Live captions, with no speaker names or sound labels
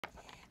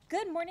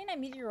Good morning,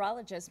 I'm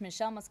meteorologist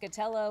Michelle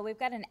Muscatello. We've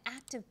got an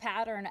active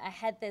pattern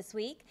ahead this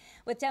week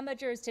with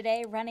temperatures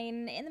today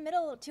running in the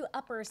middle to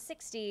upper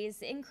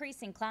 60s,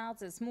 increasing clouds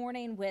this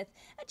morning with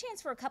a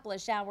chance for a couple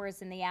of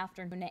showers in the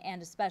afternoon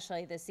and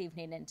especially this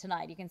evening and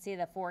tonight. You can see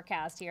the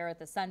forecast here at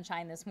the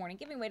sunshine this morning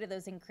giving way to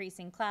those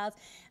increasing clouds.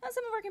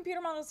 Some of our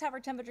computer models have our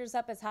temperatures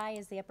up as high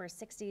as the upper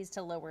 60s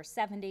to lower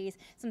 70s.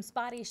 Some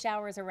spotty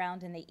showers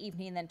around in the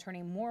evening, then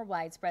turning more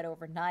widespread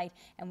overnight,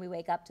 and we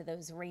wake up to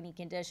those rainy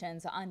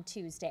conditions on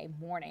Tuesday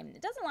morning.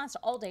 It doesn't last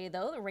all day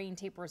though. The rain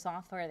tapers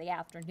off for the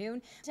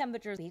afternoon.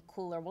 Temperatures will be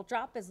cooler. Will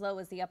drop as low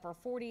as the upper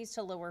 40s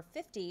to lower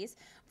 50s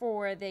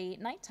for the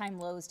nighttime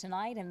lows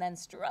tonight, and then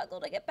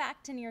struggle to get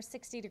back to near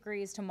 60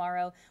 degrees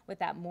tomorrow with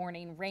that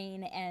morning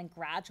rain and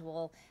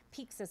gradual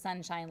peaks of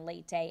sunshine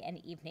late day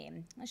and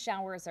evening.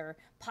 Showers are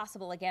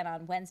possible again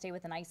on Wednesday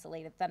with an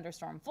isolated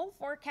thunderstorm. Full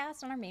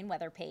forecast on our main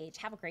weather page.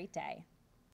 Have a great day.